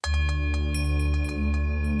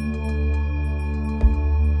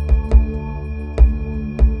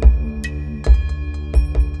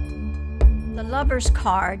Lover's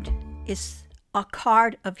card is a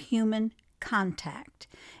card of human contact.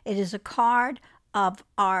 It is a card of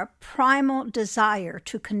our primal desire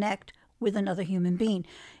to connect with another human being.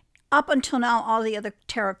 Up until now, all the other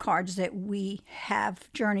tarot cards that we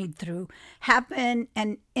have journeyed through have been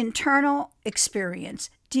an internal experience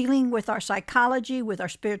dealing with our psychology, with our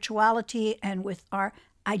spirituality, and with our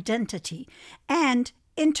identity, and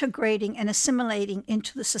integrating and assimilating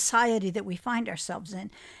into the society that we find ourselves in.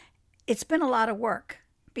 It's been a lot of work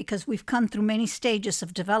because we've come through many stages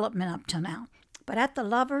of development up till now. But at the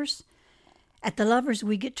Lovers,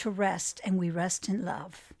 we get to rest, and we rest in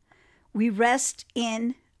love. We rest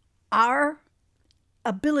in our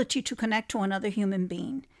ability to connect to another human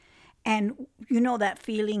being. And you know that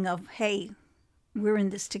feeling of, hey, we're in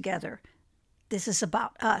this together. This is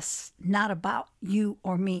about us, not about you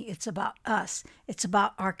or me. It's about us. It's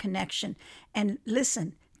about our connection. And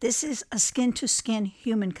listen, this is a skin-to-skin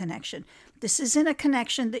human connection. This isn't a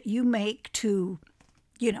connection that you make to,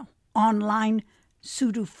 online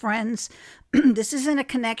pseudo friends. This isn't a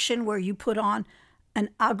connection where you put on an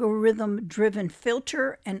algorithm-driven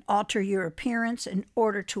filter and alter your appearance in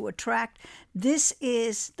order to attract. This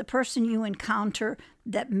is the person you encounter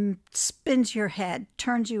that spins your head,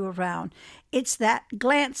 turns you around. It's that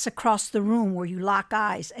glance across the room where you lock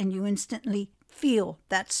eyes and you instantly feel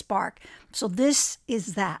that spark. So this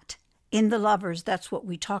is that. In the Lovers, that's what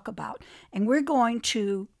we talk about. And we're going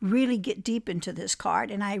to really get deep into this card.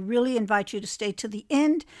 And I really invite you to stay to the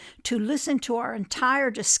end to listen to our entire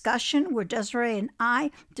discussion where Desiree and I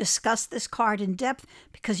discuss this card in depth,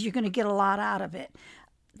 because you're going to get a lot out of it.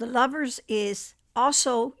 The Lovers is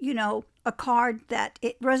also, a card that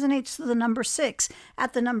it resonates to the number 6.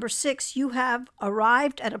 At the number 6, you have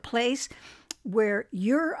arrived at a place where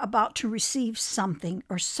you're about to receive something,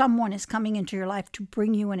 or someone is coming into your life to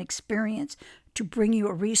bring you an experience, to bring you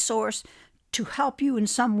a resource, to help you in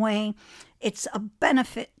some way. It's a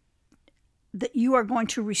benefit that you are going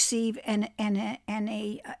to receive, and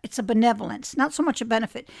it's a benevolence, not so much a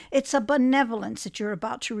benefit. It's a benevolence that you're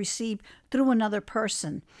about to receive through another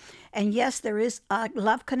person. And yes, there is a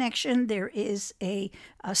love connection. There is a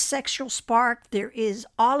sexual spark. There is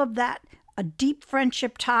all of that, a deep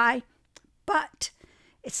friendship tie. But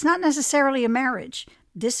it's not necessarily a marriage.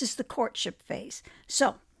 This is the courtship phase.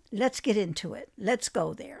 So let's get into it. Let's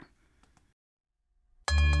go there.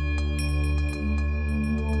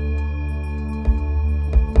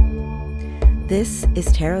 This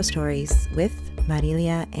is Tarot Stories with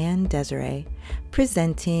Marilia and Desiree,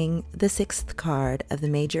 presenting the 6th card of the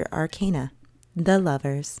Major Arcana, the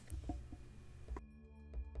Lovers.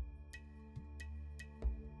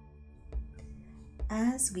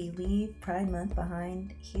 As we leave Pride Month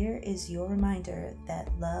behind, here is your reminder that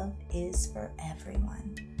love is for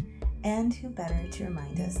everyone. And who better to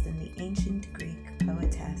remind us than the ancient Greek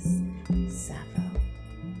poetess Sappho?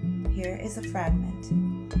 Here is a fragment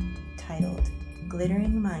titled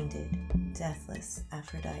Glittering-Minded, Deathless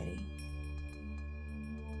Aphrodite.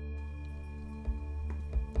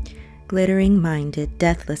 Glittering-minded,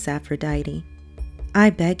 deathless Aphrodite,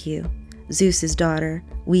 I beg you, Zeus's daughter,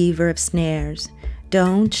 weaver of snares,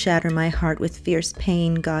 don't shatter my heart with fierce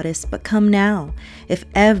pain, goddess, but come now, if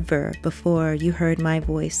ever before you heard my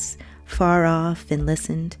voice, far off and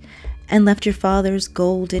listened, and left your father's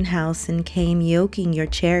golden house and came yoking your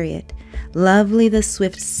chariot, lovely the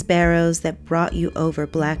swift sparrows that brought you over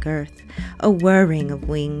black earth, a whirring of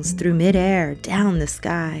wings through mid-air down the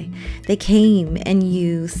sky. They came, and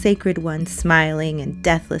you, sacred one, smiling and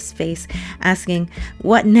deathless face, asking,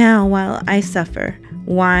 what now while I suffer?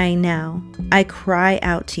 Why now? I cry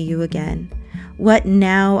out to you again. What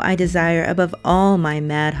now I desire above all my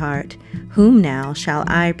mad heart? Whom now shall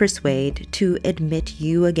I persuade to admit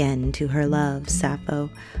you again to her love, Sappho?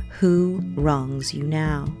 Who wrongs you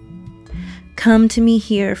now? Come to me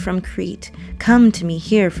here from Crete, come to me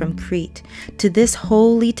here from Crete, to this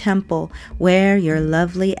holy temple where your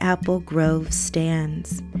lovely apple grove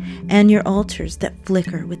stands, and your altars that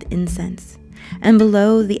flicker with incense. And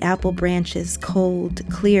below the apple branches, cold,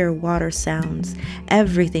 clear water sounds,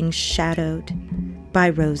 everything shadowed by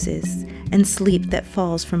roses, and sleep that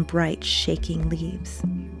falls from bright, shaking leaves.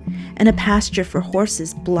 And a pasture for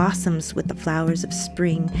horses blossoms with the flowers of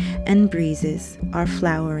spring, and breezes are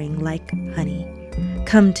flowering like honey.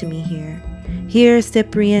 Come to me here. Here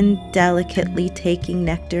Cyprian, delicately taking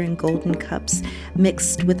nectar in golden cups,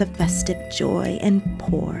 mixed with a festive joy, and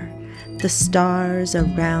pour the stars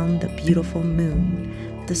around the beautiful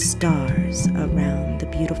moon, the stars around the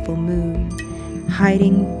beautiful moon,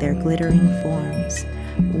 hiding their glittering forms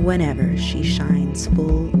whenever she shines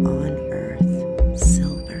full on earth,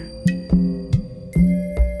 silver.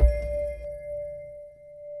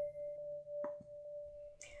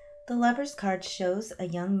 Lover's card shows a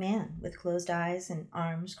young man with closed eyes and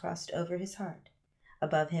arms crossed over his heart.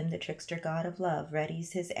 Above him, the trickster god of love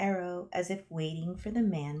readies his arrow as if waiting for the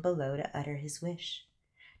man below to utter his wish.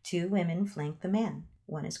 2 women flank the man.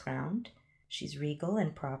 One is crowned. She's regal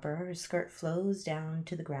and proper. Her skirt flows down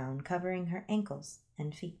to the ground, covering her ankles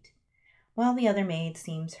and feet, while the other maid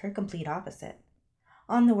seems her complete opposite.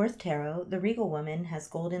 On the Worth Tarot, the regal woman has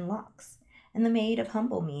golden locks, and the maid of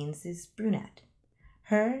humble means is brunette.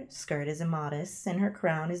 Her skirt is immodest, and her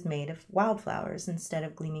crown is made of wildflowers instead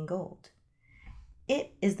of gleaming gold.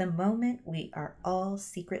 It is the moment we are all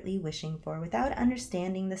secretly wishing for without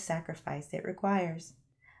understanding the sacrifice it requires.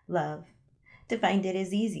 Love. To find it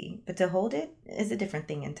is easy, but to hold it is a different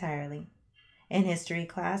thing entirely. In history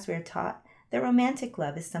class, we are taught that romantic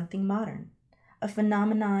love is something modern, a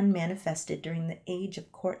phenomenon manifested during the age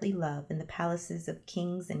of courtly love in the palaces of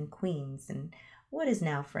kings and queens in what is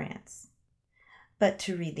now France. But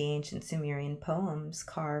to read the ancient Sumerian poems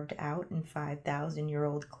carved out in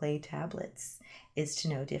 5,000-year-old clay tablets is to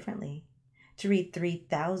know differently. To read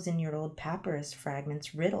 3,000-year-old papyrus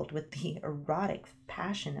fragments riddled with the erotic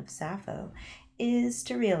passion of Sappho is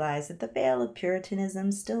to realize that the veil of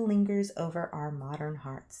Puritanism still lingers over our modern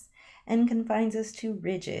hearts and confines us to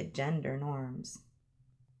rigid gender norms.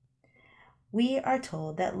 We are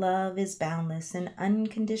told that love is boundless and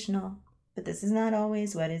unconditional, but this is not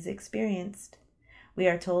always what is experienced. We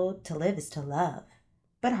are told to live is to love,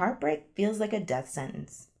 but heartbreak feels like a death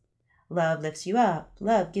sentence. Love lifts you up,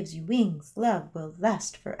 love gives you wings, love will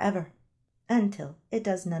last forever, until it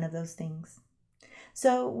does none of those things.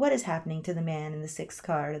 So what is happening to the man in the 6th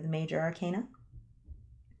card of the Major Arcana?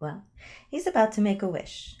 Well, he's about to make a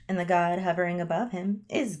wish, and the god hovering above him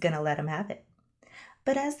is going to let him have it.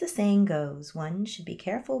 But as the saying goes, one should be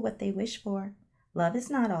careful what they wish for. Love is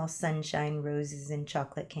not all sunshine, roses, and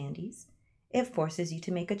chocolate candies. It forces you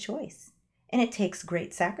to make a choice, and it takes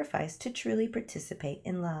great sacrifice to truly participate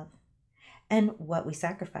in love. And what we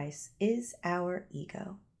sacrifice is our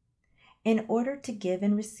ego. In order to give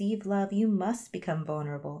and receive love, you must become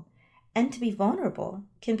vulnerable, and to be vulnerable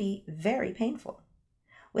can be very painful.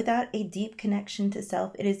 Without a deep connection to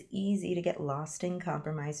self, it is easy to get lost and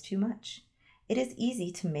compromise too much. It is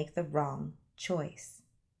easy to make the wrong choice.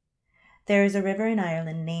 There is a river in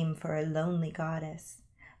Ireland named for a lonely goddess.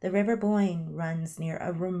 The River Boyne runs near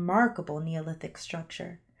a remarkable Neolithic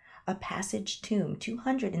structure, a passage tomb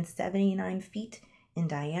 279 feet in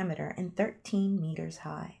diameter and 13 meters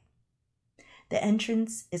high. The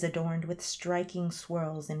entrance is adorned with striking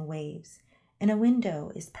swirls and waves, and a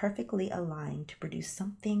window is perfectly aligned to produce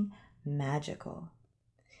something magical.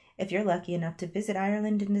 If you're lucky enough to visit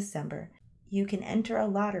Ireland in December, you can enter a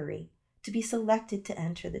lottery to be selected to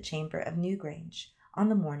enter the chamber of Newgrange on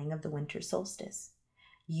the morning of the winter solstice.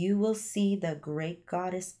 You will see the great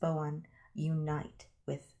goddess Boan unite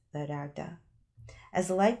with the Dagda. As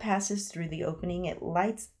the light passes through the opening, it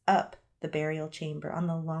lights up the burial chamber on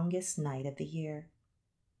the longest night of the year.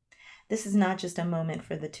 This is not just a moment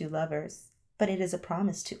for the two lovers, but it is a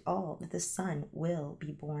promise to all that the sun will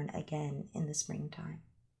be born again in the springtime.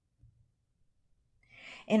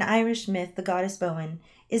 In Irish myth, the goddess Boan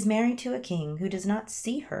is married to a king who does not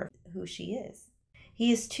see her who she is.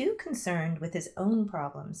 He is too concerned with his own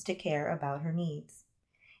problems to care about her needs.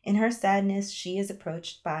 In her sadness, she is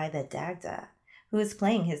approached by the Dagda, who is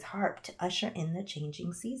playing his harp to usher in the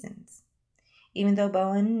changing seasons. Even though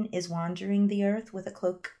Boan is wandering the earth with a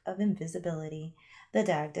cloak of invisibility, the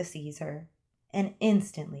Dagda sees her and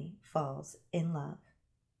instantly falls in love.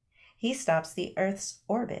 He stops the Earth's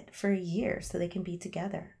orbit for a year so they can be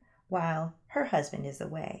together, while her husband is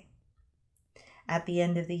away. At the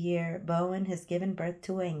end of the year, Boan has given birth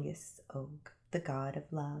to Angus, Og, the god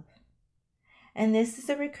of love. And this is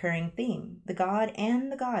a recurring theme. The god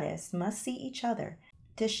and the goddess must see each other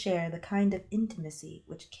to share the kind of intimacy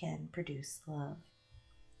which can produce love.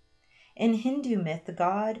 In Hindu myth, the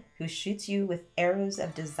god who shoots you with arrows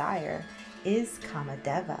of desire is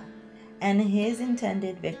Kamadeva, and his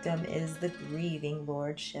intended victim is the grieving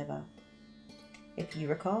Lord Shiva. If you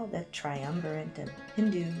recall the triumvirate of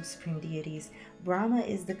Hindu supreme deities, Brahma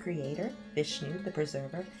is the creator, Vishnu the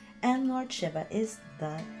preserver, and Lord Shiva is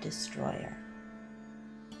the destroyer.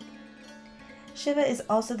 Shiva is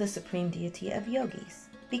also the supreme deity of yogis,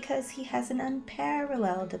 because he has an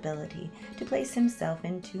unparalleled ability to place himself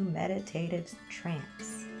into meditative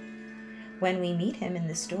trance. When we meet him in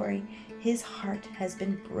the story, his heart has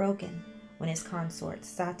been broken when his consort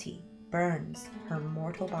Sati burns her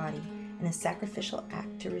mortal body in a sacrificial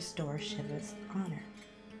act to restore Shiva's honor.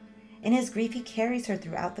 In his grief, he carries her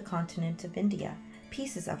throughout the continent of India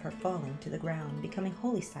pieces of her falling to the ground, becoming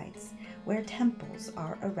holy sites where temples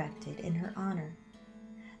are erected in her honor.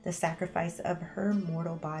 The sacrifice of her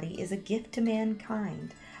mortal body is a gift to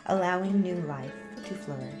mankind, allowing new life to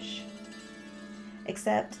flourish.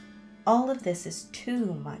 Except all of this is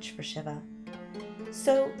too much for Shiva.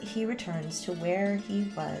 So he returns to where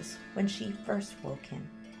he was when she first woke him,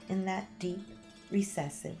 in that deep,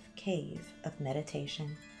 recessive cave of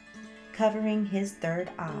meditation, covering his third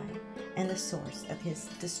eye and the source of his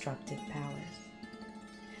destructive powers.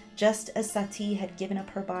 Just as Sati had given up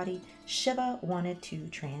her body, Shiva wanted to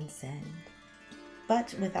transcend.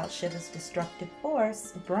 But without Shiva's destructive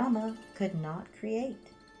force, Brahma could not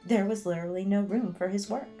create. There was literally no room for his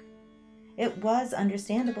work. It was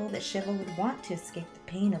understandable that Shiva would want to escape the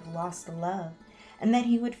pain of lost love, and that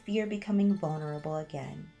he would fear becoming vulnerable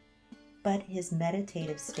again. But his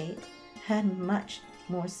meditative state had much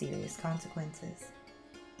more serious consequences.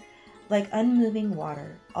 Like unmoving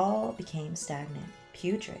water, all became stagnant,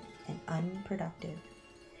 putrid, and unproductive.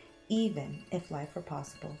 Even if life were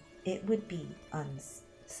possible, it would be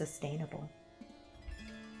unsustainable.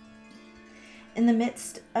 In the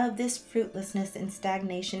midst of this fruitlessness and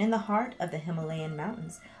stagnation, in the heart of the Himalayan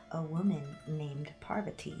mountains, a woman named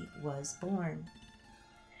Parvati was born.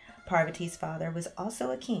 Parvati's father was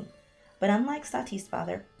also a king, but unlike Sati's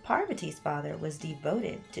father, Parvati's father was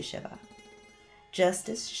devoted to Shiva. Just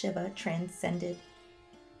as Shiva transcended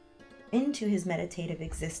into his meditative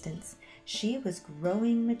existence, she was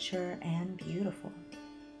growing mature and beautiful.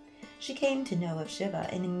 She came to know of Shiva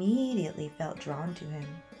and immediately felt drawn to him,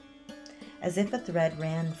 as if a thread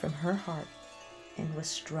ran from her heart and was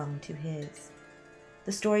strung to his.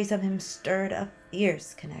 The stories of him stirred a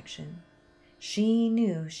fierce connection. She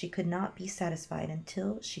knew she could not be satisfied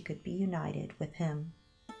until she could be united with him.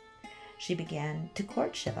 She began to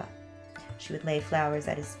court Shiva. She would lay flowers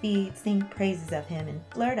at his feet, sing praises of him, and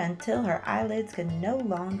flirt until her eyelids could no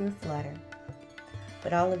longer flutter.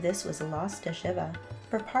 But all of this was lost to Shiva.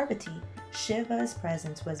 For Parvati, Shiva's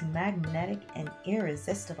presence was magnetic and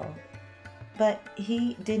irresistible. But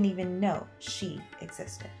he didn't even know she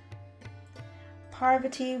existed.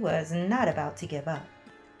 Parvati was not about to give up.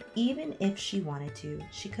 Even if she wanted to,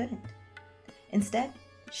 she couldn't. Instead,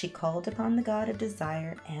 she called upon the god of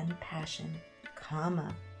desire and passion,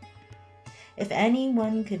 Kama. If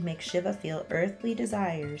anyone could make Shiva feel earthly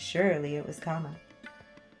desires, surely it was Kama.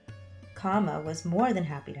 Kama was more than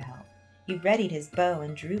happy to help. He readied his bow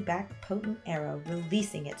and drew back a potent arrow,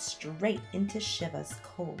 releasing it straight into Shiva's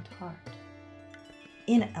cold heart.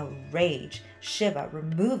 In a rage, Shiva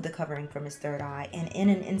removed the covering from his third eye and in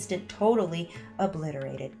an instant totally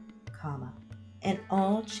obliterated Kama and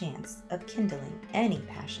all chance of kindling any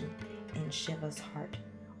passion in Shiva's heart,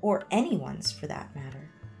 or anyone's for that matter.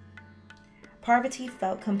 Parvati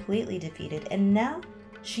felt completely defeated, and now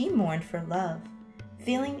she mourned for love,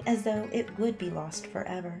 feeling as though it would be lost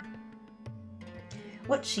forever.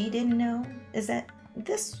 What she didn't know is that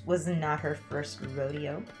this was not her first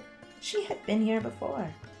rodeo. She had been here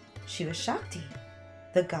before. She was Shakti,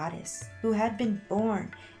 the goddess who had been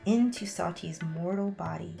born into Sati's mortal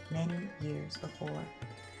body many years before,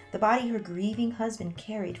 the body her grieving husband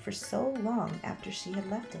carried for so long after she had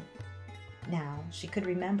left it. Now she could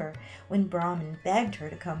remember when Brahman begged her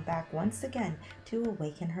to come back once again to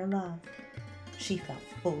awaken her love. She felt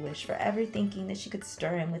foolish for ever thinking that she could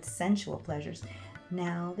stir him with sensual pleasures,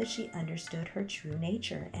 now that she understood her true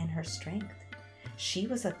nature and her strength. She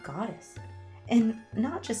was a goddess, and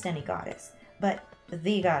not just any goddess, but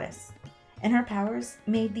the goddess, and her powers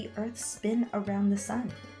made the earth spin around the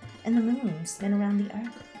sun, and the moon spin around the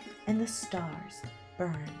earth, and the stars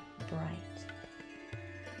burn bright.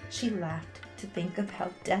 She laughed to think of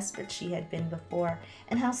how desperate she had been before,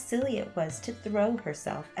 and how silly it was to throw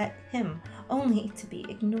herself at him only to be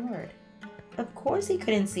ignored. Of course he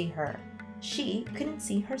couldn't see her. She couldn't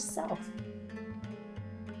see herself.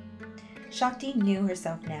 Shakti knew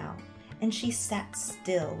herself now, and she sat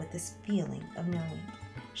still with this feeling of knowing.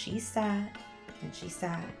 She sat, and she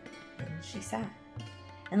sat, and she sat.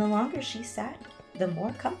 And the longer she sat, the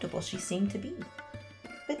more comfortable she seemed to be.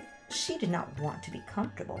 But she did not want to be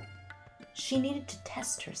comfortable. She needed to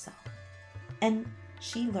test herself. And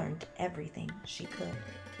she learned everything she could.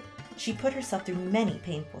 She put herself through many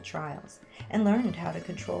painful trials, and learned how to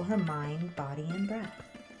control her mind, body, and breath.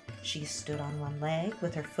 She stood on one leg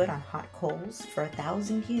with her foot on hot coals for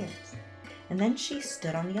 1,000 years, and then she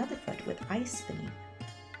stood on the other foot with ice beneath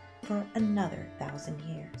for another 1,000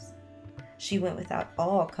 years. She went without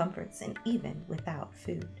all comforts and even without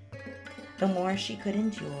food. The more she could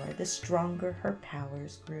endure, the stronger her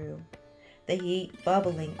powers grew. the heat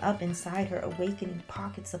bubbling up inside her, awakening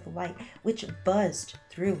pockets of light which buzzed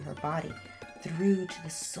through her body, through to the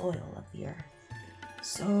soil of the earth.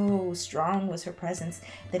 So strong was her presence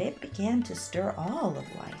that it began to stir all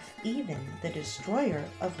of life, even the destroyer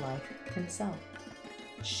of life himself.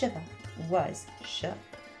 Shiva was shook.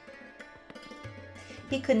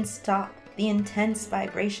 He couldn't stop the intense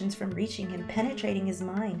vibrations from reaching him, penetrating his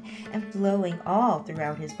mind, and flowing all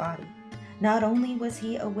throughout his body. Not only was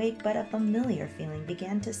he awake, but a familiar feeling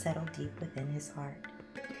began to settle deep within his heart.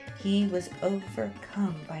 He was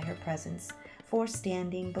overcome by her presence, for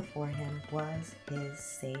standing before him was his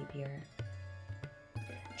Savior.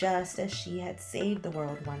 Just as she had saved the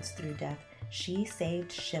world once through death, she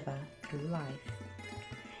saved Shiva through life.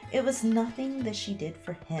 It was nothing that she did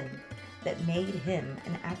for him that made him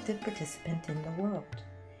an active participant in the world.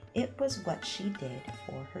 It was what she did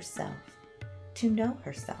for herself, to know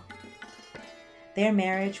herself. Their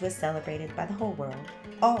marriage was celebrated by the whole world.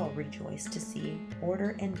 All rejoiced to see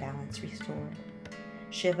order and balance restored.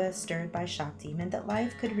 Shiva, stirred by Shakti, meant that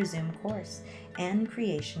life could resume course and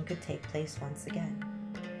creation could take place once again.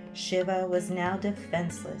 Shiva was now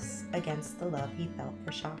defenseless against the love he felt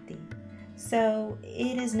for Shakti. So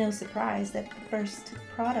it is no surprise that the first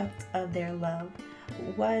product of their love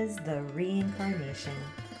was the reincarnation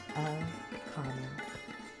of Kama.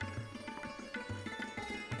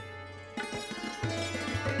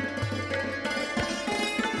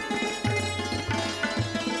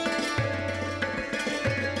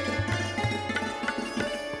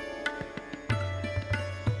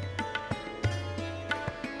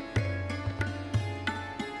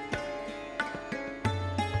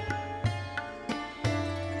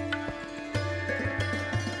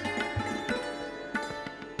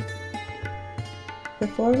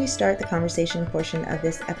 Before we start the conversation portion of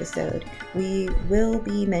this episode, we will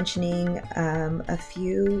be mentioning a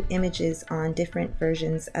few images on different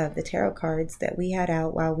versions of the tarot cards that we had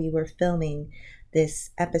out while we were filming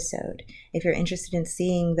this episode. If you're interested in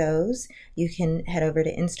seeing those, you can head over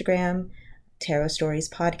to Instagram, Tarot Stories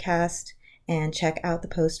Podcast, and check out the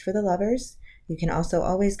post for the lovers. You can also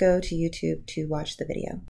always go to YouTube to watch the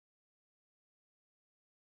video.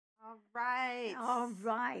 All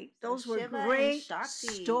right. Those were Shiva and great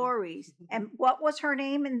Shakti. stories. And what was her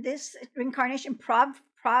name in this reincarnation? Parvati?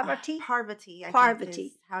 Parvati. I think Parvati.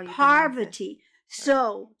 is how you pronounce it. Parvati.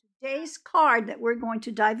 So today's card that we're going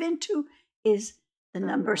to dive into is the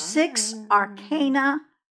number 6 Arcana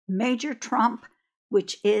Major Trump,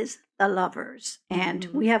 which is the Lovers. And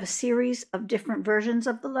we have a series of different versions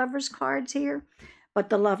of the Lovers cards here. But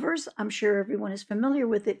the Lovers, I'm sure everyone is familiar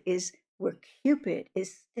with it, is where Cupid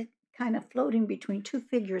is kind of floating between two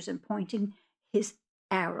figures and pointing his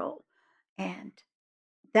arrow. And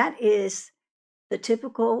that is the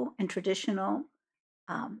typical and traditional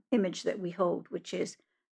image that we hold, which is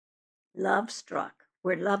love struck.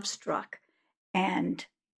 We're love struck. And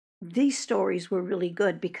these stories were really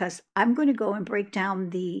good because I'm going to go and break down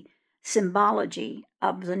the symbology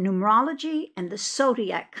of the numerology and the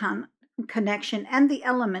zodiac connection and the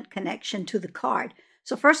element connection to the card.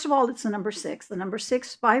 So first of all, it's the number 6. The number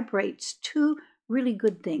 6 vibrates two really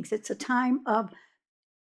good things. It's a time of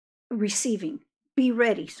receiving. Be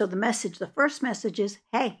ready. So the first message is,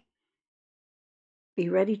 hey, be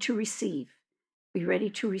ready to receive. Be ready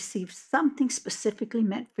to receive something specifically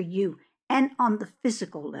meant for you and on the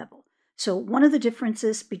physical level. So one of the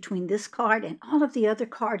differences between this card and all of the other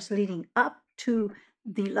cards leading up to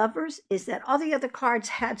the Lovers is that all the other cards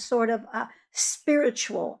had sort of a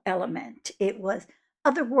spiritual element. It was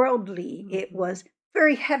otherworldly. It was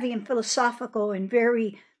very heavy and philosophical and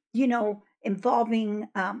very, involving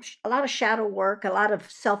a lot of shadow work, a lot of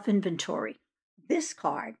self-inventory. This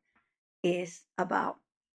card is about,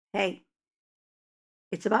 hey,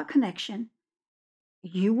 it's about connection.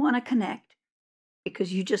 You want to connect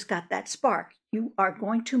because you just got that spark. You are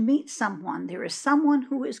going to meet someone. There is someone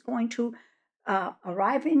who is going to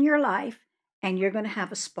arrive in your life, and you're going to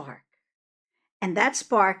have a spark. And that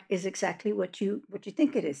spark is exactly what you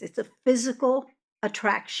think it is. It's a physical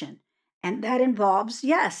attraction. And that involves,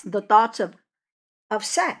 yes, the thoughts of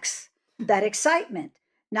sex, that excitement.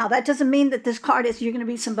 Now, that doesn't mean that this card is you're going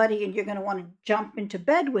to meet somebody and you're going to want to jump into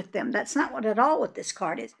bed with them. That's not what at all what this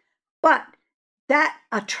card is. But that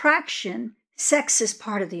attraction, sex is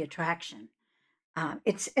part of the attraction.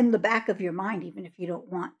 It's in the back of your mind, even if you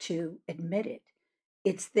don't want to admit it.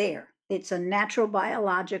 It's there. It's a natural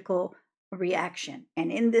biological reaction. And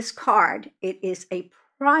in this card, it is a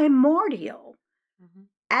primordial,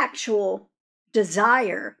 actual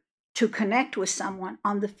desire to connect with someone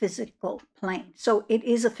on the physical plane. So it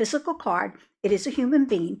is a physical card. It is a human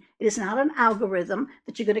being. It is not an algorithm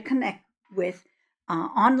that you're going to connect with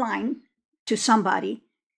online to somebody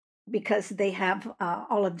because they have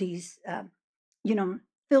all of these,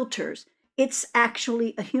 filters. It's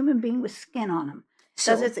actually a human being with skin on them.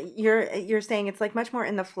 So you're saying it's like much more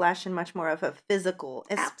in the flesh and much more of a physical.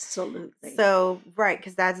 Absolutely. So right,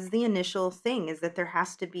 because that is the initial thing, is that there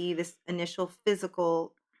has to be this initial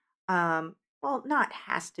physical. Well, not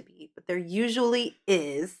has to be, but there usually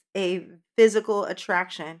is a physical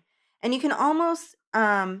attraction, and you can almost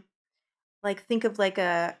like think of like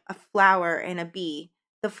a flower and a bee.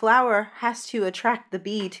 The flower has to attract the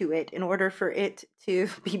bee to it in order for it to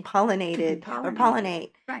be pollinated or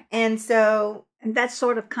pollinate. Right. And so, and that's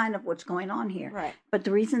sort of kind of what's going on here. Right. But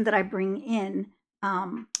the reason that I bring in,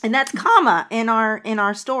 and that's Kama in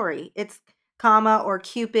our story. It's Kama or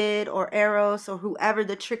Cupid or Eros or whoever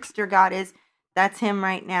the trickster god is. That's him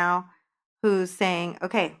right now, who's saying,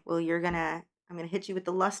 "Okay, well, I'm gonna hit you with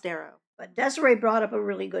the lust arrow." But Desiree brought up a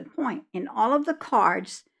really good point. In all of the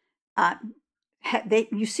cards,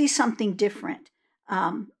 you see something different.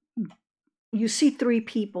 You see three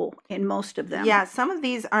people in most of them. Yeah, some of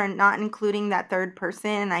these are not including that third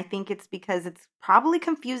person, and I think it's because it's probably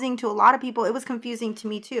confusing to a lot of people. It was confusing to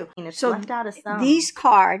me too. And it's left out of some. These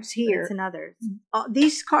cards here, it's in others.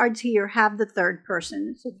 These cards here have the third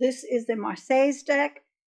person. So this is the Marseilles deck,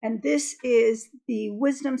 and this is the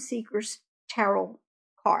Wisdom Seekers Tarot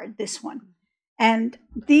card, this one. And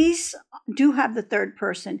these do have the third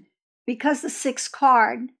person because the sixth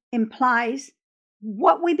card implies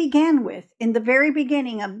what we began with in the very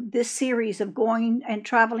beginning of this series of going and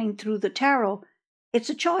traveling through the tarot. It's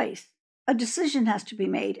a choice. A decision has to be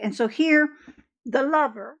made. And so here, the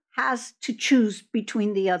lover has to choose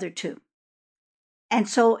between the other two. And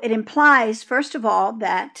so it implies, first of all,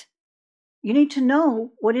 that you need to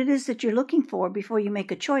know what it is that you're looking for before you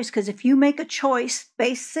make a choice. Because if you make a choice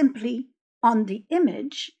based simply on the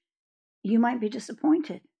image, you might be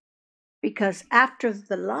disappointed. Because after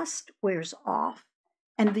the lust wears off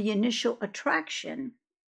and the initial attraction,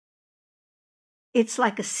 it's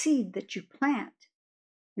like a seed that you plant.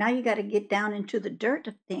 Now you got to get down into the dirt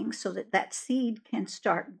of things so that that seed can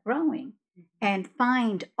start growing and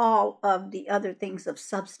find all of the other things of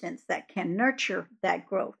substance that can nurture that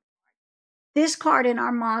growth. This card in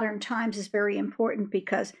our modern times is very important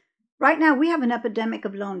because right now we have an epidemic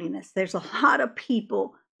of loneliness. There's a lot of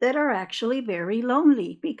people that are actually very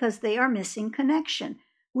lonely because they are missing connection.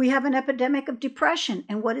 We have an epidemic of depression.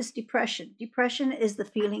 And what is depression? Depression is the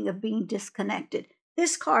feeling of being disconnected.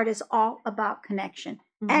 This card is all about connection.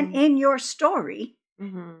 Mm-hmm. And in your story,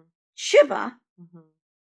 Shiva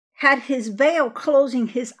had his veil closing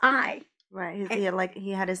his eye. Right.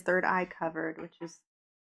 He had his third eye covered, which is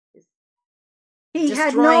he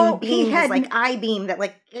had no eye beam that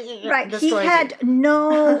right. He had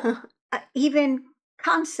no even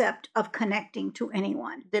concept of connecting to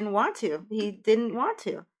anyone. He didn't want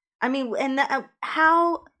to. I mean, and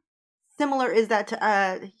how similar is that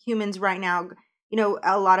to humans right now? You know,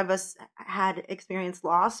 a lot of us had experienced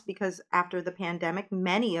loss because after the pandemic,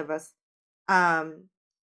 many of us,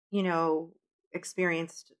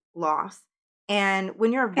 experienced loss. And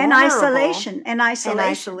when you're vulnerable, and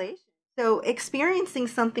isolation. So experiencing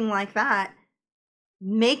something like that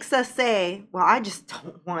makes us say, well, I just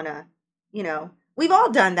don't want to, we've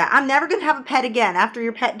all done that. I'm never going to have a pet again after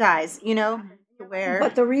your pet dies,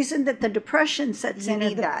 But the reason that the depression sets in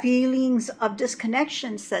and the feelings of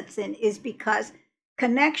disconnection sets in is because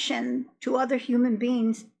connection to other human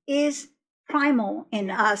beings is primal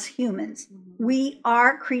in us humans. Mm-hmm. We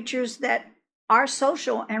are creatures that are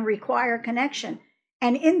social and require connection.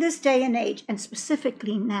 And in this day and age, and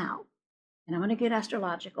specifically now, and I'm going to get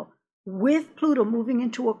astrological, with Pluto moving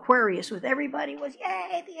into Aquarius, with everybody was,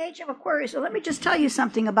 yay, the age of Aquarius. So let me just tell you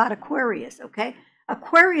something about Aquarius, okay?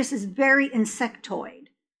 Aquarius is very insectoid.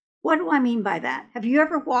 What do I mean by that? Have you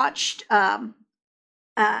ever watched an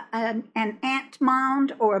ant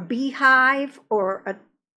mound or a beehive or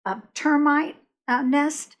a termite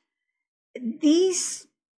nest? There's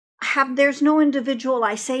no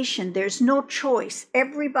individualization. There's no choice.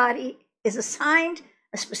 Everybody is assigned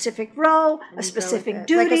a specific role, a specific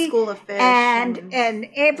duty, like a school of fish, and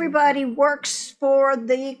everybody works for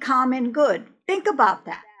the common good. Think about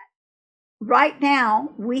that. Right now,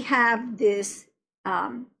 we have this,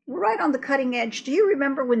 we're right on the cutting edge. Do you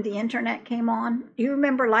remember when the internet came on? Do you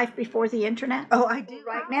remember life before the internet? Oh, I do.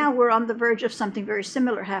 Right now, we're on the verge of something very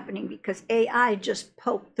similar happening because AI just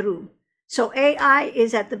poked through. So AI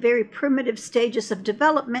is at the very primitive stages of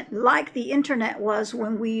development, like the internet was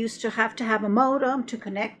when we used to have a modem to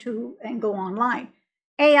connect to and go online.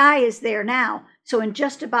 AI is there now. So in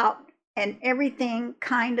just about and everything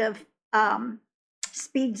kind of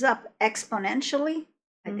speeds up exponentially.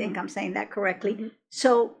 I think I'm saying that correctly.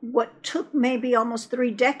 So what took maybe almost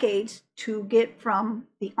 3 decades to get from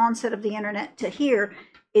the onset of the internet to here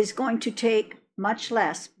is going to take much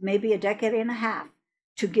less, maybe a decade and a half,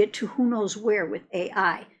 to get to who knows where with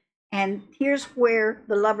AI. And here's where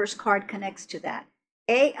the Lover's card connects to that.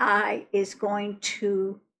 AI is going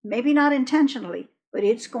to, maybe not intentionally, but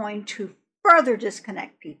it's going to further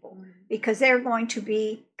disconnect people because they're going to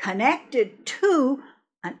be connected to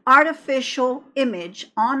an artificial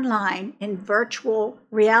image online in virtual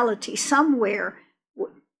reality somewhere.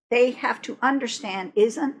 They have to understand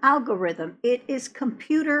is an algorithm. It is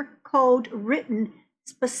computer code written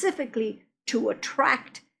specifically to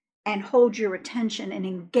attract and hold your attention and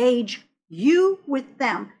engage you with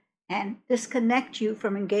them and disconnect you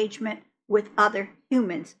from engagement with other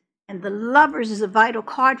humans. And the Lovers is a vital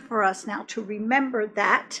card for us now to remember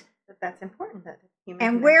that. But that's important. That human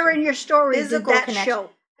and where in your story did that show?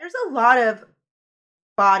 There's a lot of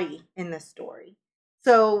body in this story.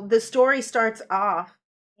 So the story starts off,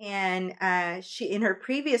 and she, in her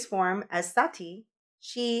previous form as Sati,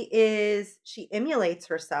 she emulates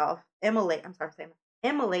herself.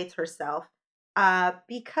 Immolates herself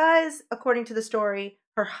because, according to the story,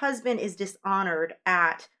 her husband is dishonored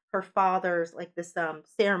at her father's, like, this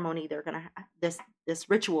ceremony they're gonna have, this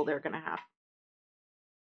ritual they're gonna have.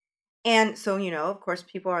 And so, of course,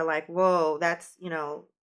 people are like, whoa, that's,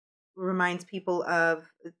 reminds people of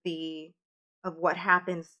what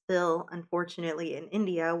happens still, unfortunately, in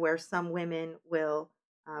India, where some women will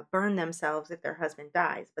burn themselves if their husband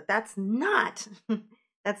dies. But that's not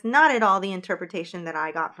that's not at all the interpretation that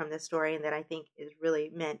I got from this story, and that I think is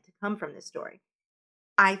really meant to come from this story.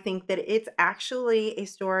 I think that it's actually a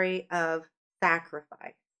story of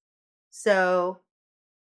sacrifice. So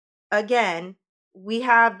again, we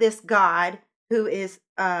have this god who is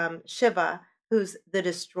Shiva, who's the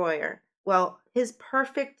destroyer. Well, his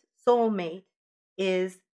perfect soulmate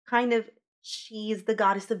is she's the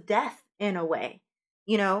goddess of death in a way.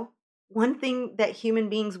 One thing that human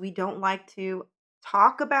beings, we don't like to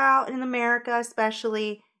talk about in America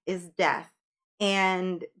especially, is death.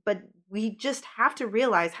 But we just have to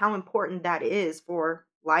realize how important that is for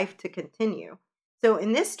life to continue. So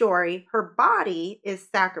in this story, her body is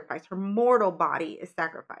sacrificed. Her mortal body is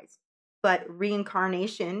sacrificed. But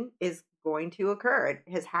reincarnation is going to occur.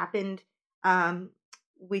 It has happened.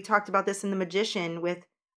 We talked about this in The Magician with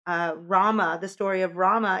Rama. The story of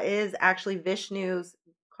Rama is actually Vishnu's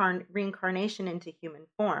reincarnation into human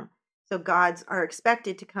form. So gods are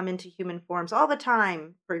expected to come into human forms all the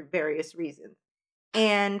time for various reasons.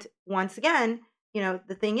 And once again,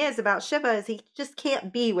 the thing is about Shiva is he just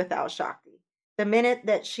can't be without Shakti. The minute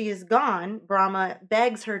that she is gone, Brahma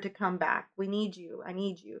begs her to come back. We need you. I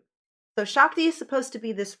need you. So Shakti is supposed to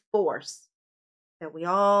be this force that we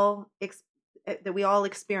all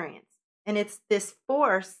experience. And it's this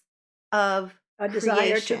force of a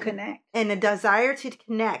desire to connect. And a desire to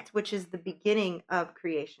connect, which is the beginning of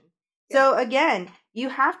creation. Yeah. So again, you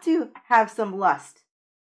have to have some lust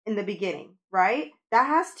in the beginning, right? There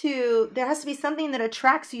has to be something that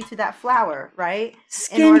attracts you to that flower, right?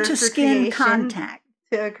 Skin to skin contact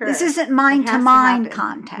to occur. This isn't mind to mind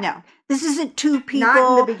contact. No. This isn't two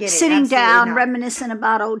people sitting down reminiscing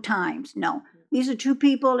about old times. No. These are two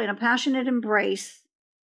people in a passionate embrace,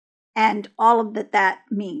 and all of that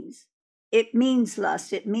means. It means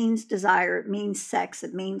lust, it means desire, it means sex,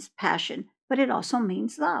 it means passion, but it also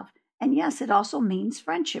means love. And yes, it also means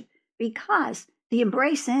friendship, because the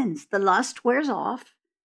embrace ends, the lust wears off,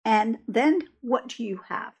 and then what do you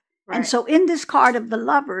have? Right. And so in this card of the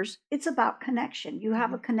Lovers, it's about connection. You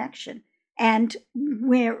have a connection. And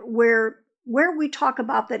where we talk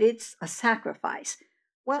about that it's a sacrifice,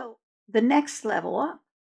 well, the next level up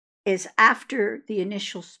is after the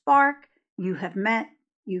initial spark, you have met,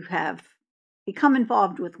 you have become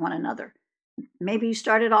involved with one another. Maybe you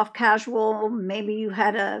started off casual, maybe you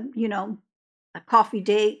had a coffee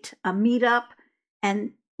date, a meetup,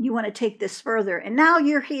 and you want to take this further. And now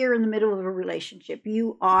you're here in the middle of a relationship.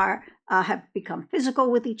 You have become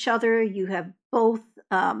physical with each other. You have both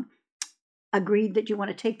agreed that you want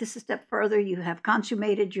to take this a step further. You have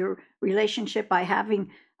consummated your relationship by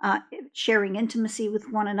sharing intimacy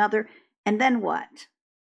with one another. And then what?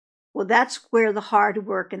 Well, that's where the hard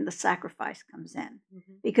work and the sacrifice comes in,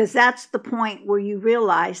 because that's the point where you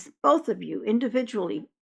realize both of you individually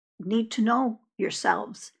need to know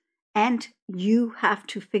yourselves, and you have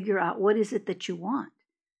to figure out what is it that you want.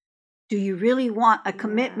 Do you really want a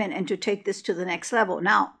commitment and to take this to the next level?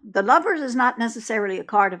 Now, the Lovers is not necessarily a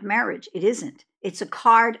card of marriage. It isn't. It's a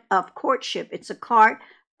card of courtship. It's a card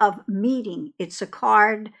of meeting. It's a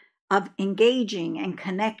card of engaging and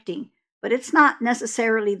connecting. But it's not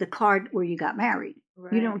necessarily the card where you got married.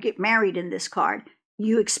 Right. You don't get married in this card.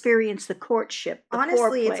 You experience the courtship, the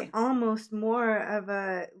Honestly, foreplay. it's almost more of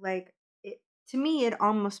a, like, to me, it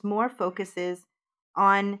almost more focuses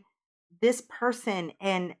on this person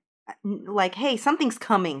and like, hey, something's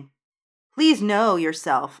coming. Please know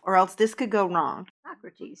yourself, or else this could go wrong.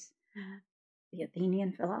 Socrates, the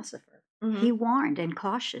Athenian philosopher, Mm-hmm. he warned and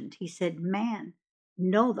cautioned. He said, man,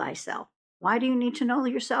 know thyself. Why do you need to know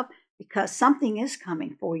yourself? Because something is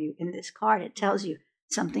coming for you in this card. It tells you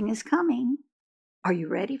something is coming. Are you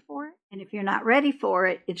ready for it? And if you're not ready for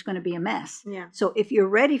it, it's going to be a mess. Yeah. So if you're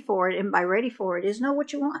ready for it, and by ready for it is know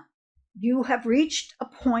what you want. You have reached a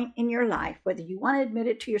point in your life, whether you want to admit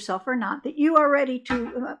it to yourself or not, that you are ready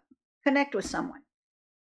to connect with someone.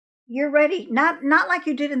 You're ready, not like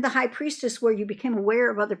you did in the High Priestess, where you became aware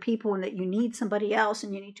of other people and that you need somebody else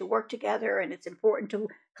and you need to work together and it's important to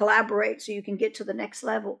collaborate so you can get to the next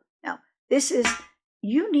level. Now, this is,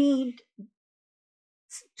 you need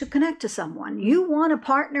to connect to someone. You want a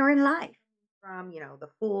partner in life. From, the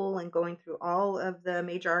Fool and going through all of the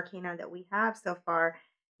major arcana that we have so far,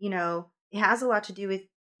 it has a lot to do with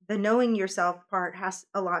the knowing yourself part, has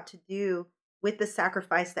a lot to do with the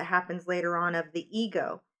sacrifice that happens later on of the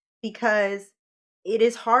ego, because it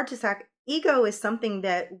is hard to ego is something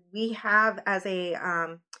that we have as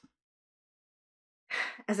a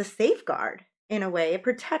safeguard. In a way, it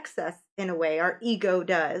protects us. In a way, our ego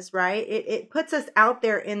does, right? It puts us out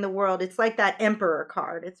there in the world. It's like that Emperor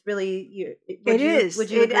card. It's really Would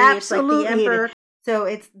you agree? Absolutely. It's like the Emperor. So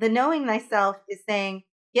it's the knowing thyself is saying,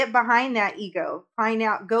 get behind that ego, find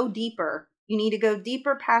out, go deeper. You need to go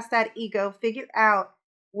deeper past that ego, figure out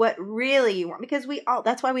what really you want, because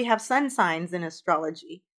that's why we have sun signs in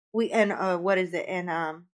astrology. What is it?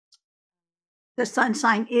 And the sun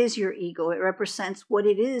sign is your ego. It represents what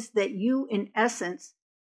it is that you, in essence,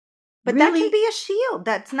 but really that can be a shield.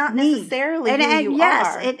 That's not necessarily who you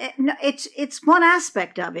yes, are. It's one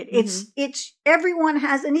aspect of it. Mm-hmm. It's everyone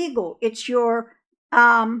has an ego. It's your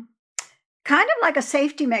kind of like a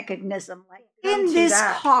safety mechanism. Like in this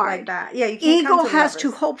card, like that. Yeah, you can't ego come to has lovers.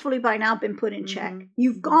 to hopefully by now been put in check. Mm-hmm.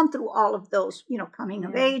 You've gone through all of those, coming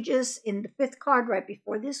of ages in the fifth card right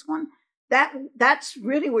before this one. That's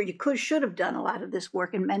really where you should have done a lot of this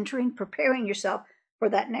work in mentoring, preparing yourself for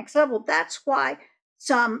that next level. That's why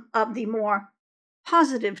some of the more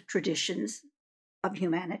positive traditions of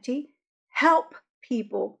humanity help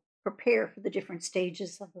people prepare for the different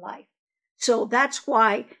stages of life. So that's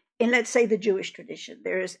why in, let's say, the Jewish tradition,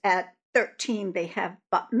 there's at 13, they have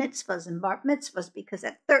bat mitzvahs and bar mitzvahs, because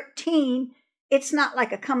at 13, it's not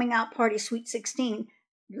like a coming out party, sweet 16,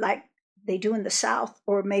 like they do in the South,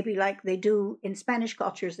 or maybe like they do in Spanish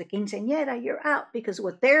cultures, the quinceañera, you're out, because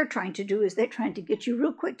what they're trying to do is they're trying to get you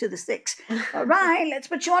real quick to the 6. All right, let's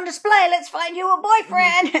put you on display. Let's find you a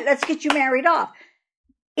boyfriend. Let's get you married off.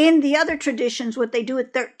 In the other traditions, what they do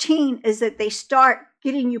at 13 is that they start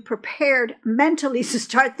getting you prepared mentally to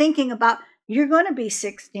start thinking about, you're going to be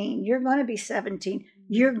 16, you're going to be 17,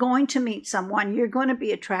 you're going to meet someone, you're going to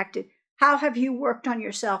be attracted. How have you worked on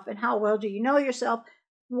yourself, and how well do you know yourself?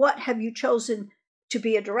 What have you chosen to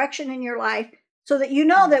be a direction in your life, so that you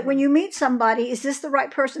know that when you meet somebody, is this the right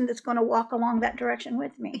person that's going to walk along that direction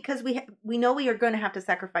with me? Because we know we are going to have to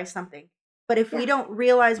sacrifice something. But if we don't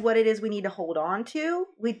realize what it is we need to hold on to,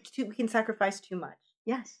 we can sacrifice too much.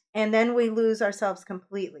 Yes. And then we lose ourselves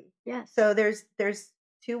completely. Yes. So there's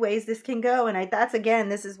two ways this can go.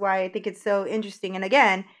 And this is why I think it's so interesting. And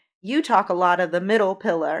again, you talk a lot of the middle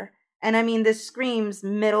pillar. And I mean, this screams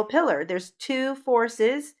middle pillar. There's two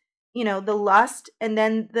forces, the lust and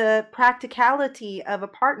then the practicality of a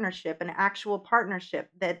partnership, an actual partnership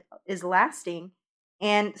that is lasting.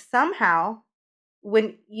 And somehow,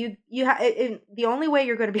 when the only way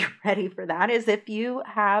you're going to be ready for that is if you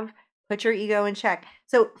have put your ego in check.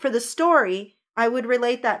 So for the story, I would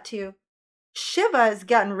relate that to Shiva has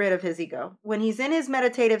gotten rid of his ego. When he's in his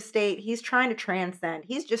meditative state, he's trying to transcend.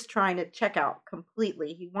 He's just trying to check out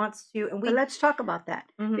completely. He wants to, but let's talk about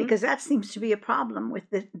that, because that seems to be a problem with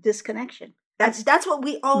the disconnection. That's what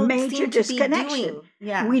we all major seem to be doing.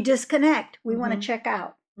 Yeah, we disconnect. We want to check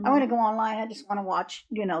out. I want to go online. I just want to watch,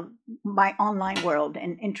 my online world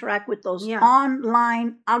and interact with those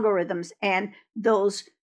online algorithms and those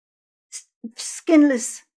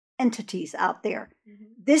skinless entities out there.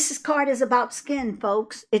 This card is about skin,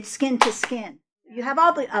 folks. It's skin to skin. You have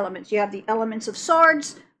all the elements. You have the elements of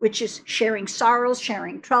swords, which is sharing sorrows,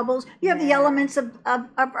 sharing troubles. You have the elements of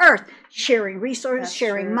earth, sharing resources,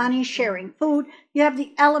 sharing money, sharing food. You have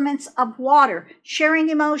the elements of water, sharing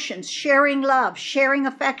emotions, sharing love, sharing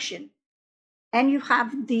affection. And you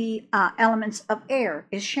have the elements of air,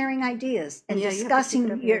 is sharing ideas and discussing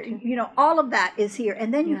all of that is here.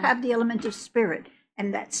 And then you have the element of spirit,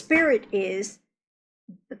 and that spirit is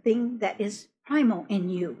the thing that is primal in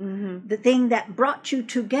you, the thing that brought you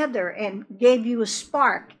together and gave you a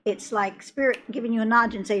spark. It's like spirit giving you a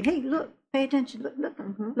nod and saying, hey, look, pay attention,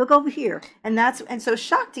 look over here. And so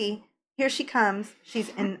Shakti, here she comes. She's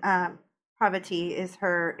in Parvati is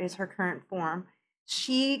her current form.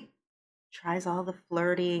 She tries all the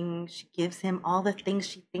flirting. She gives him all the things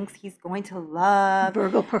she thinks he's going to love.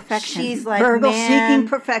 Virgo perfection. She's like, Virgo seeking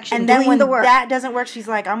perfection. And then when that doesn't work, she's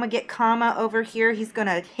like, I'm going to get Kama over here. He's going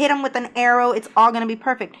to hit him with an arrow. It's all going to be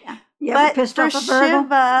perfect. Yeah. You ever pissed off a Virgo?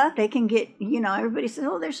 Shiva, they can get, everybody says,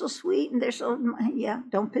 oh, they're so sweet and they're so,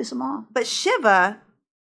 don't piss them off. But Shiva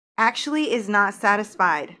actually is not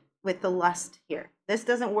satisfied with the lust here. This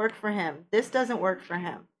doesn't work for him. This doesn't work for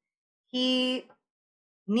him. He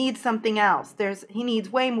needs something else. He needs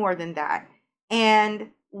way more than that.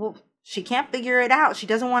 And she can't figure it out. She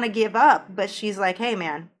doesn't want to give up, but she's like, hey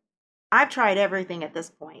man, I've tried everything at this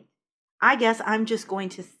point. I guess I'm just going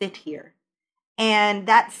to sit here. And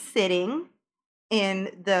that sitting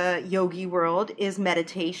in the yogi world is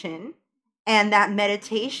meditation. And that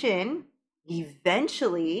meditation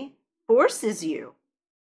eventually forces you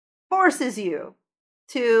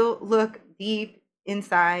to look deep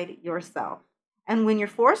inside yourself. And when you're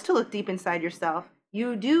forced to look deep inside yourself,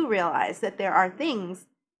 you do realize that there are things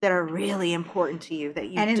that are really important to you that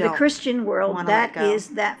you don't. And in the Christian world, that is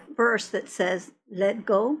that verse that says, let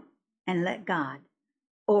go and let God,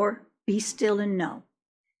 or be still and know.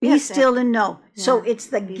 Be still and know. Yeah. So it's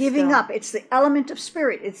the giving up. It's the element of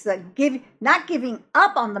spirit. It's the not giving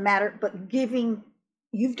up on the matter, but giving.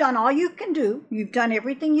 You've done all you can do. You've done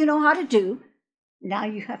everything you know how to do. Now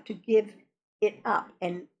you have to give it up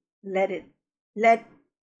and let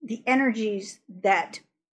the energies that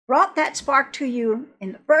brought that spark to you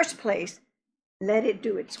in the first place, let it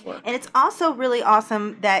do its work. And it's also really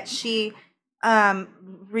awesome that she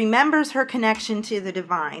remembers her connection to the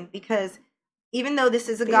divine, because even though this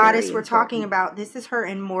is a goddess we're talking about, this is her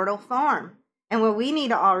immortal form. And what we need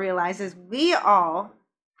to all realize is we all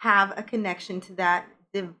have a connection to that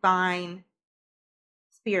divine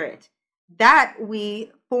spirit that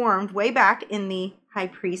we formed way back in the high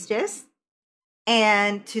priestess,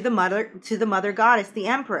 and to the mother goddess, the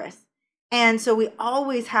empress. And so we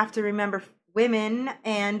always have to remember, women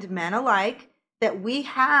and men alike, that we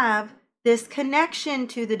have this connection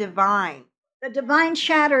to the divine. The divine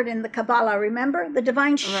shattered in the Kabbalah, remember? The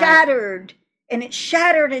divine shattered, and it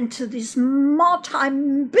shattered into these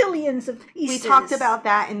multi-billions of pieces. We talked about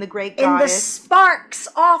that in the Great Goddess. And the sparks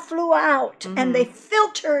all flew out, and they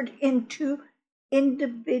filtered into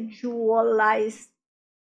individualized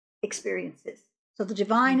experiences. So the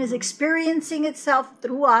divine is experiencing itself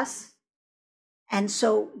through us. And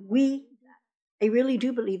so I really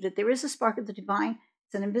do believe that there is a spark of the divine.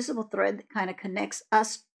 It's an invisible thread that kind of connects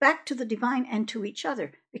us back to the divine and to each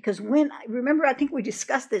other. Because I think we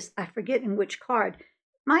discussed this, I forget in which card, it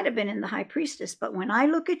might have been in the High Priestess, but when I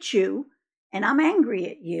look at you and I'm angry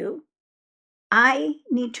at you, I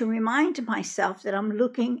need to remind myself that I'm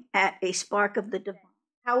looking at a spark of the divine.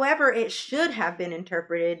 However, it should have been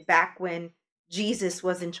interpreted back when Jesus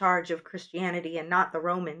was in charge of Christianity and not the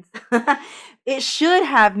Romans. It should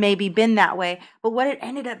have maybe been that way. But what it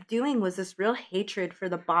ended up doing was this real hatred for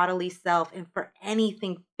the bodily self and for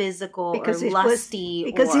anything physical or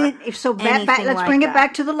lusty. Let's bring it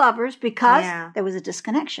back to the lovers, because there was a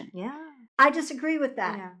disconnection. Yeah. I disagree with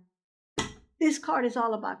that. Yeah. This card is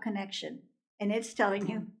all about connection, and it's telling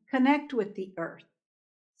you, connect with the earth.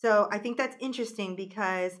 So I think that's interesting,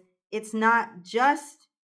 because it's not just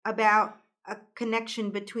about a connection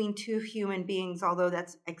between two human beings, although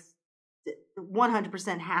that's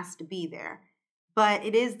 100% has to be there. But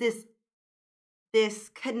it is this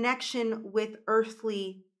connection with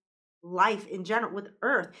earthly life in general, with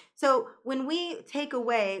earth. So when we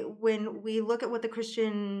look at what the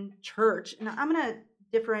Christian church, and I'm going to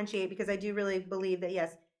differentiate, because I do really believe that,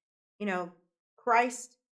 yes,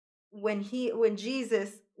 Christ, when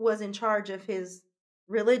Jesus was in charge of his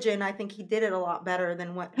religion, I think he did it a lot better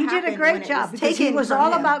than what he did a great job, because he was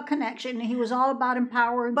all about connection. He was all about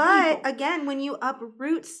empowering people. But again, when you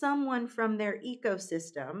uproot someone from their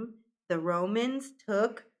ecosystem, the Romans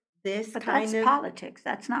took this that's politics.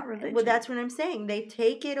 That's not religion. Well, that's what I'm saying. They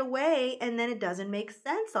take it away, and then it doesn't make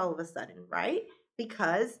sense all of a sudden, right?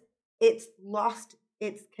 Because it's lost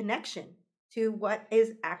its connection to what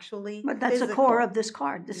is actually But that's physical. The core of this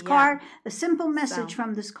card. This card, the simple message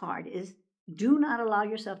from this card is, do not allow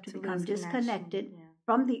yourself to become disconnected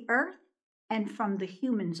from the earth and from the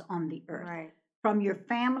humans on the earth. Right. from your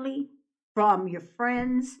family, from your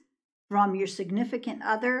friends, from your significant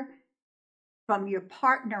other, from your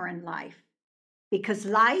partner in life, because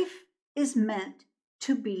life is meant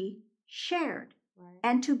to be shared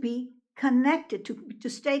and to be connected, to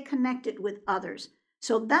stay connected with others.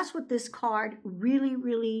 So that's what this card really,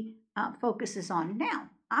 really focuses on. Now,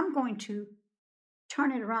 I'm going to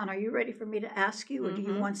turn it around. Are you ready for me to ask you, or do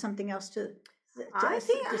you want something else to I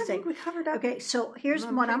say? think we covered up. Okay, so here's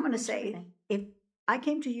what I'm going to say. If I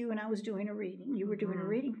came to you and I was doing a reading, you were doing a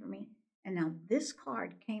reading for me, and now this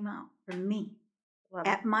card came out for me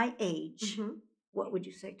at my age, what would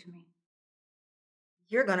you say to me?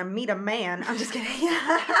 You're gonna meet a man. I'm just kidding.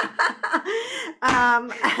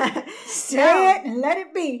 Say it and let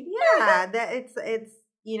it be. Yeah, that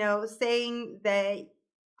it's saying that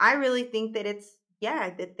I really think that it's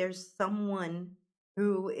that there's someone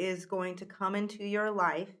who is going to come into your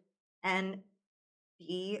life and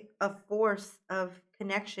be a force of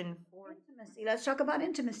connection for intimacy. Let's talk about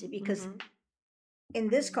intimacy, because in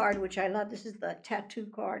this card, which I love, this is the tattoo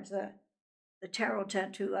cards, the tarot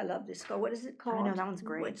tattoo. I love this card. What is it called? I know, that one's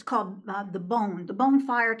great. It's called the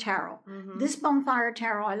Bonefire Tarot. This Bonefire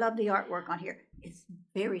Tarot, I love the artwork on here. It's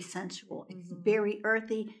very sensual. It's very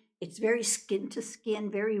earthy. It's very skin to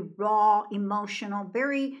skin, very raw, emotional,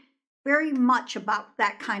 very, very much about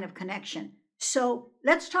that kind of connection. So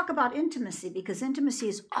let's talk about intimacy, because intimacy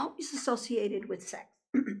is always associated with sex.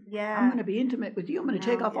 Yeah. I'm going to be intimate with you. I'm going to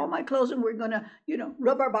take off all my clothes and we're going to,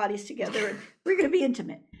 rub our bodies together and we're going to be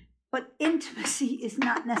intimate. But intimacy is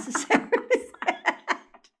not necessarily that.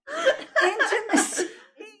 Intimacy.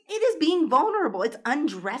 It is being vulnerable. It's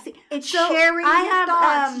undressing. It's sharing your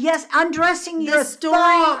thoughts. Yes, undressing your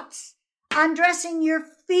thoughts. Undressing your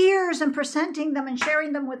fears and presenting them and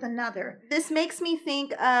sharing them with another. This makes me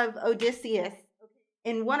think of Odysseus.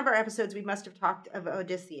 In one of our episodes, we must have talked of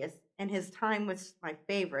Odysseus, and his time with my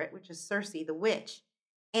favorite, which is Circe, the witch.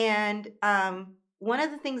 And one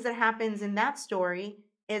of the things that happens in that story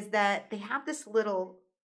is that they have this little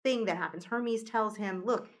thing that happens. Hermes tells him,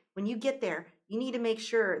 look, when you get there, you need to make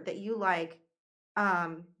sure that you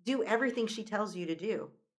do everything she tells you to do,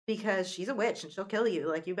 because she's a witch and she'll kill you.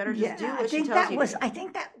 Like, you better just do what she tells you to do. I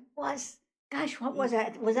think that was, gosh, what was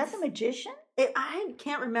that? Was that the magician? I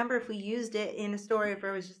can't remember if we used it in a story, if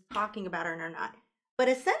I was just talking about her or not. But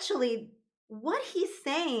essentially, what he's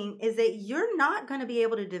saying is that you're not going to be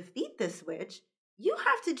able to defeat this witch. You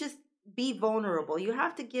have to just be vulnerable. You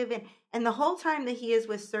have to give in. And the whole time that he is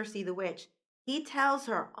with Circe the witch, he tells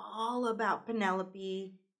her all about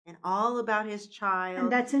Penelope and all about his child.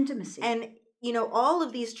 And that's intimacy. And, all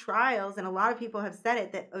of these trials, and a lot of people have said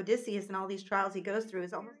it, that Odysseus and all these trials he goes through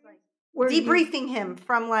is almost like debriefing him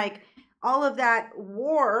from all of that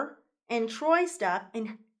war and Troy stuff,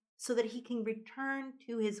 and so that he can return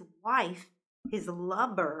to his wife, his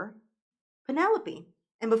lover, Penelope.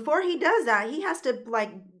 And before he does that, he has to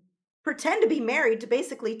pretend to be married to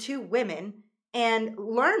basically two women and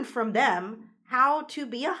learn from them how to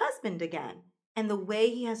be a husband again. And the way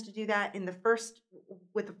he has to do that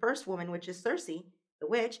with the first woman, which is Circe, the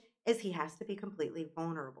witch, is he has to be completely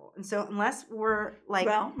vulnerable. And so unless we're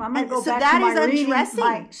well, I'm going to go back to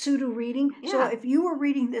my pseudo reading. Yeah. So if you were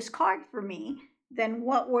reading this card for me, then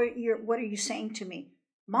what are you saying to me?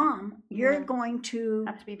 Mom, you're going to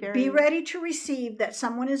have to be ready to receive that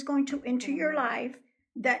someone is going to enter your life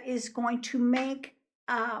that is going to make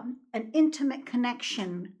an intimate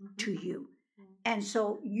connection to you. And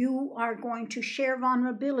so you are going to share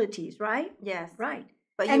vulnerabilities, right? Yes. Right.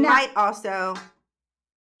 But you might also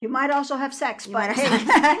have sex, but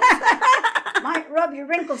might rub your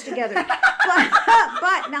wrinkles together.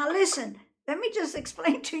 But now listen, let me just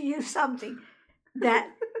explain to you something, that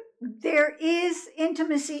there is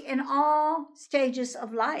intimacy in all stages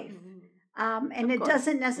of life. And it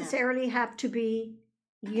doesn't necessarily have to be,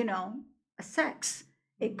 a sex.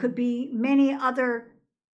 It could be many other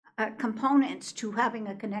components to having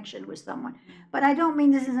a connection with someone. But I don't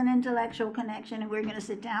mean this is an intellectual connection and we're going to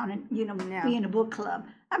sit down and, be in a book club.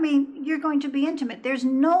 I mean, you're going to be intimate. There's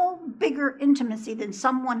no bigger intimacy than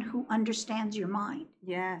someone who understands your mind.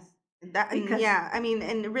 Yes. And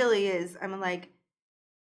it really is. I'm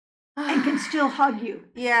and can still hug you.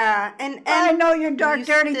 Yeah, and I know your dark,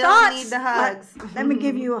 dirty still thoughts. Need the hugs. Let me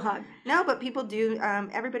give you a hug. No, but people do.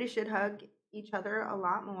 Everybody should hug each other a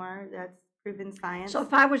lot more. That's proven science. So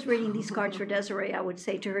if I was reading these cards for Desiree, I would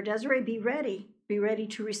say to her, Desiree, be ready. Be ready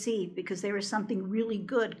to receive, because there is something really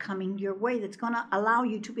good coming your way that's going to allow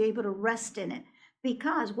you to be able to rest in it.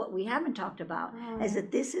 Because what we haven't talked about is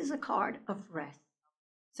that this is a card of rest.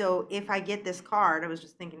 So if I get this card, I was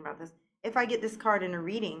just thinking about this. If I get this card in a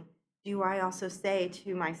reading, do I also say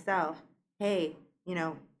to myself, hey,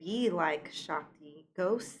 be like Shakti.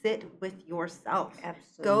 Go sit with yourself.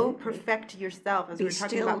 Absolutely. Go perfect yourself, as Be we're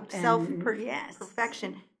talking still about yes.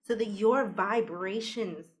 perfection, so that your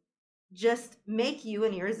vibrations just make you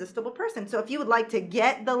an irresistible person. So if you would like to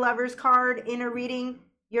get the Lover's card in a reading,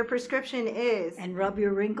 your prescription is... And rub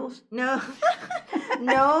your wrinkles? No.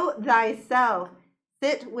 Know thyself.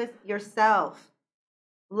 Sit with yourself.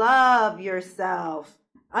 Love yourself.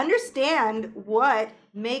 Understand what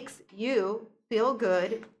makes you feel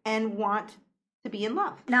good and want to be in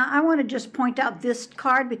love. Now, I want to just point out this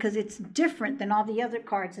card because it's different than all the other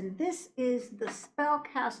cards. And this is the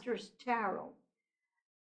Spellcaster's Tarot.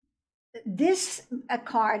 This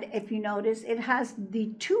card, if you notice, it has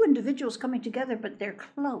the two individuals coming together, but they're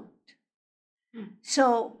cloaked.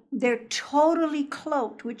 So they're totally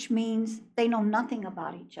cloaked, which means they know nothing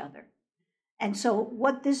about each other. And so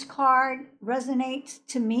what this card resonates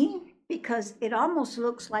to me, because it almost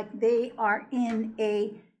looks like they are in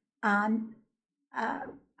a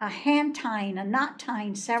hand tying, a knot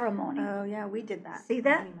tying ceremony. Oh, yeah, we did that. See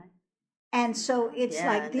that? And so it's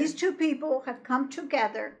like these two people have come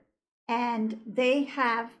together and they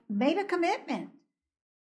have made a commitment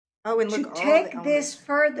to take this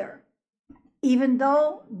further. Even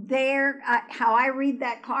though how I read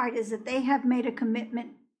that card is that they have made a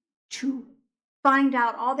commitment to find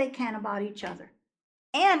out all they can about each other.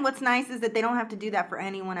 And what's nice is that they don't have to do that for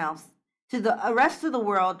anyone else. To the rest of the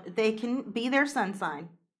world, they can be their sun sign.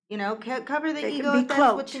 Cover the ego if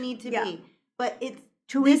that's what you need to be. But it's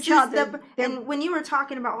to each other. And when you were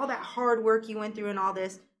talking about all that hard work you went through and all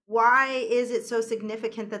this, why is it so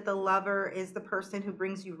significant that the lover is the person who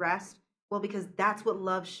brings you rest? Well, because that's what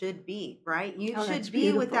love should be, right? You should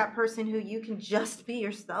be with that person who you can just be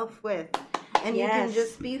yourself with. And you can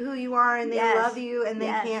just be who you are, and they love you, and they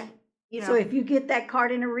can't, So if you get that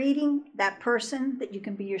card in a reading, that person that you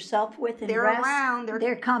can be yourself with and they're rest, around.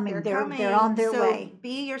 They're coming. They're on their way.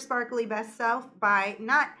 Be your sparkly best self by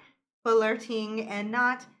not flirting and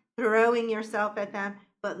not throwing yourself at them,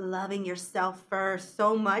 but loving yourself first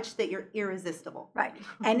so much that you're irresistible. Right.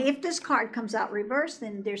 And if this card comes out reversed,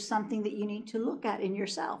 then there's something that you need to look at in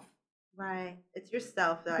yourself. Right. It's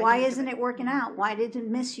yourself. Why isn't it working out? Why did it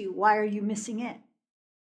miss you? Why are you missing it?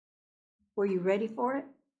 Were you ready for it?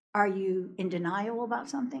 Are you in denial about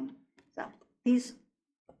something? So this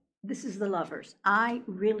is the Lovers. I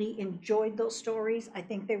really enjoyed those stories. I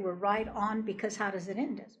think they were right on, because how does it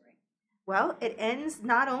end, Desiree? Well, it ends,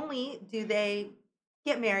 not only do they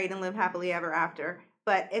get married and live happily ever after,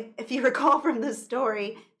 but if you recall from the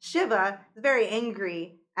story, Shiva is very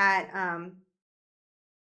angry at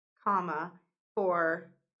Kama for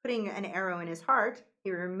putting an arrow in his heart.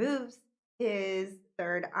 He removes his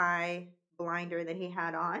third eye blinder that he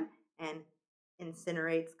had on and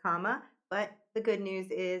incinerates Kama. But the good news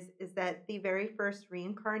is that the very first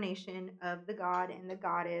reincarnation of the god and the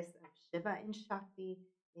goddess of Shiva and Shakti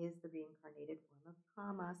is the reincarnated form of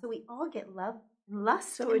Kama. So we all get love,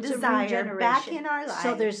 lust, and desire back in our lives.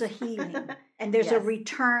 So there's a healing, and there's a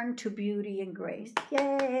return to beauty and grace.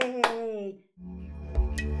 Yay!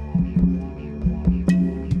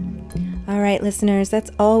 All right, listeners, that's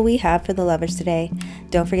all we have for the Lovers today.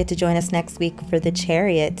 Don't forget to join us next week for the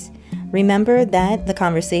Chariot. Remember that the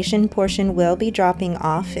conversation portion will be dropping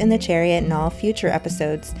off in the Chariot in all future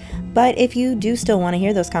episodes. But if you do still want to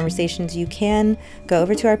hear those conversations, you can go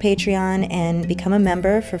over to our Patreon and become a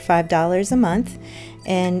member for $5 a month,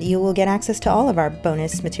 and you will get access to all of our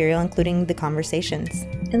bonus material, including the conversations.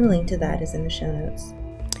 And the link to that is in the show notes.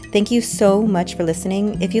 Thank you so much for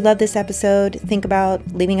listening. If you love this episode, think about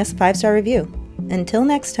leaving us a 5-star review. Until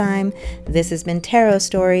next time, this has been Tarot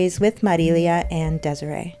Stories with Marilia and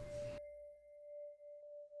Desiree.